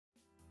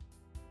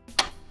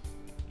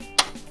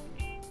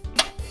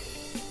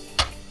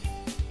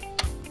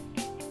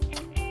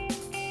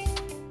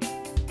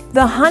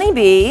The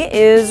honeybee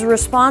is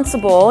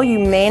responsible, you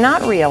may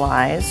not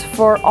realize,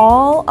 for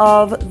all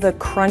of the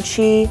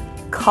crunchy,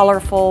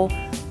 colorful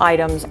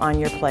items on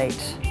your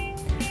plate.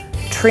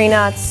 Tree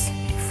nuts,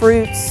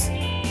 fruits,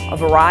 a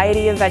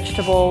variety of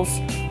vegetables,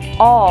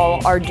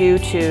 all are due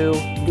to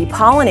the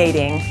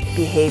pollinating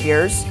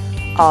behaviors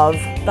of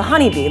the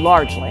honeybee,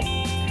 largely.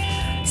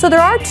 So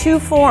there are two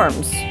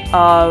forms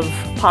of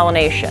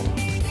pollination.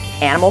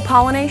 Animal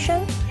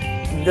pollination,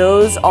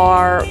 those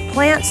are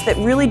plants that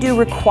really do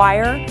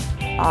require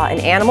an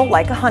animal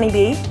like a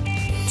honeybee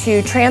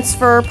to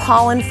transfer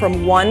pollen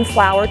from one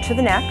flower to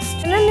the next.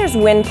 And then there's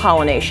wind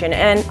pollination,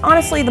 and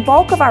honestly the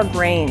bulk of our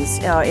grains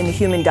in the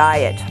human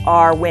diet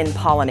are wind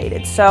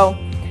pollinated. So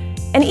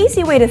an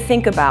easy way to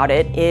think about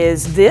it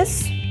is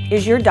this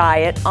is your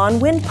diet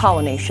on wind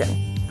pollination.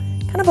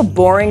 Kind of a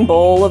boring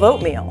bowl of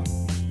oatmeal.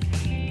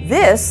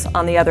 This,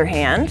 on the other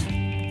hand,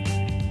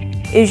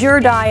 is your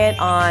diet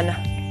on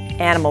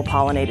animal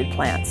pollinated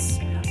plants.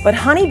 But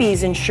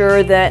honeybees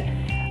ensure that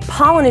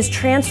pollen is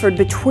transferred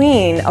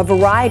between a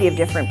variety of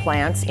different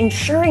plants,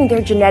 ensuring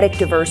their genetic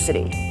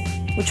diversity,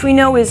 which we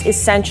know is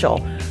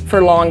essential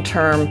for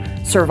long-term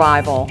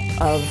survival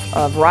of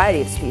a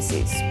variety of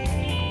species.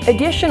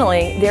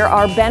 Additionally, there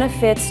are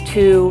benefits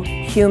to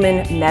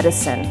human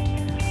medicine.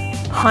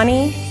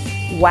 Honey,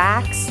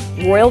 wax,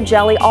 royal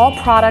jelly, all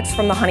products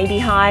from the honeybee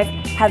hive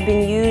have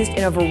been used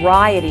in a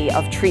variety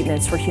of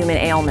treatments for human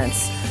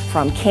ailments,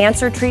 from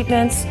cancer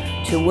treatments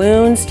to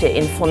wounds to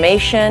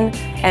inflammation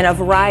and a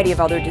variety of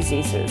other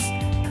diseases.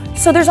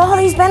 So there's all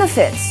these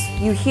benefits.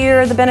 You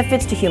hear the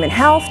benefits to human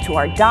health, to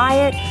our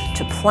diet,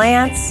 to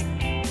plants,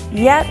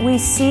 yet we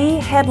see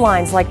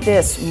headlines like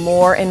this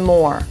more and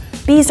more.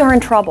 Bees are in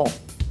trouble.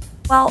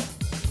 Well,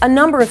 a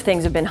number of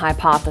things have been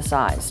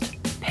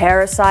hypothesized.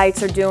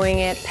 Parasites are doing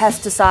it,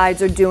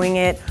 pesticides are doing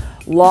it,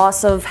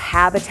 loss of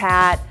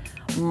habitat,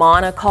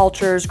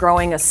 monocultures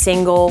growing a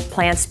single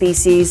plant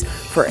species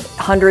for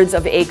hundreds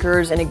of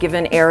acres in a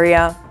given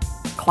area,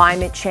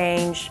 climate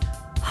change,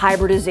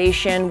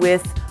 hybridization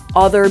with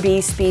other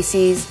bee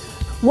species.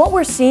 What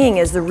we're seeing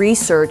as the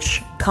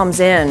research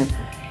comes in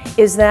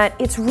is that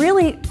it's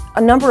really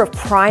a number of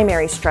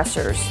primary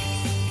stressors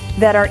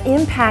that are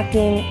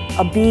impacting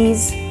a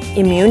bee's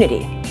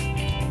immunity,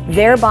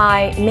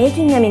 thereby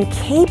making them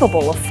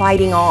incapable of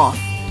fighting off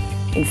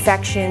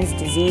infections,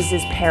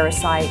 diseases,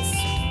 parasites.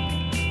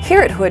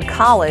 Here at Hood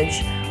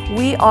College,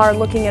 we are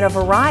looking at a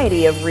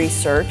variety of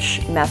research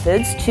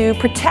methods to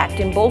protect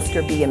and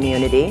bolster bee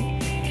immunity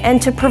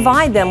and to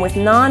provide them with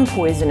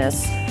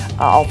non-poisonous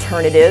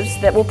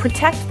alternatives that will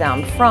protect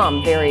them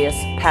from various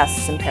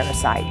pests and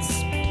parasites.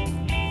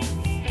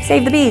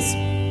 Save the bees!